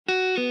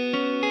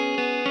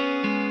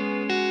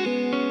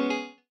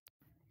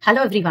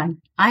Hello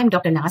everyone, I am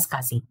Dr. Naaz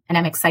Kazi and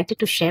I'm excited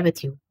to share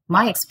with you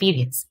my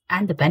experience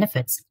and the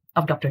benefits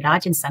of Dr.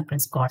 Rajan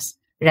Sankaran's course,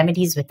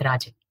 Remedies with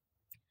Rajan.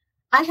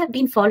 I have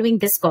been following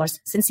this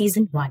course since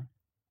season 1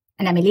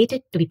 and I'm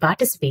elated to be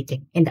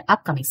participating in the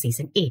upcoming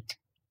season 8.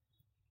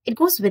 It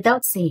goes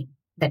without saying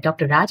that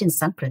Dr. Rajan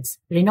Sankaran's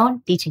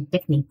renowned teaching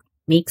technique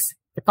makes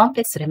the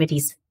complex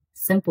remedies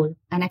simple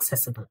and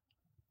accessible.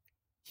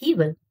 He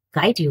will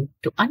guide you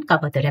to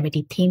uncover the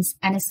remedy themes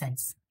and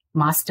essence,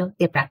 master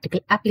their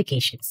practical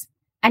applications,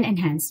 and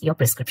enhance your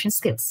prescription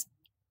skills.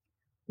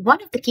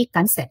 One of the key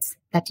concepts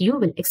that you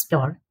will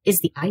explore is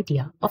the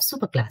idea of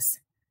superclass,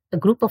 a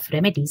group of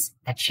remedies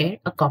that share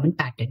a common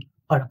pattern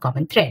or a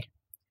common thread.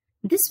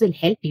 This will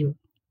help you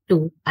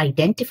to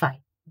identify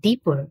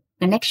deeper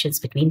connections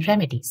between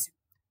remedies,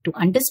 to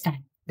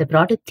understand the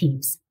broader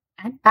themes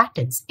and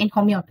patterns in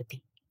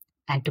homeopathy,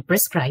 and to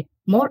prescribe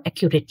more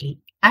accurately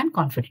and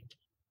confidently.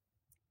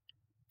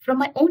 From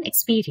my own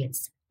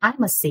experience, I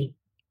must say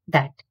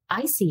that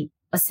I see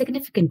a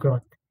significant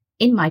growth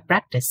in my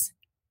practice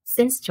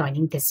since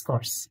joining this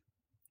course,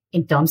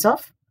 in terms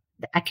of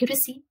the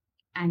accuracy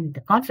and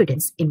the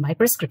confidence in my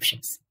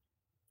prescriptions.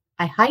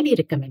 I highly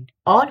recommend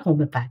all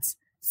homeopaths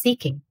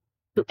seeking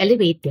to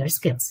elevate their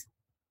skills.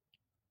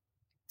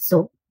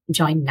 So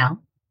join now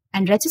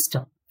and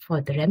register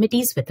for the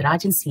Remedies with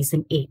Rajan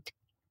Season 8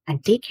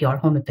 and take your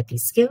homeopathy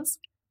skills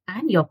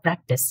and your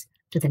practice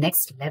to the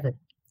next level.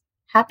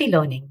 Happy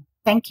learning.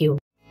 Thank you.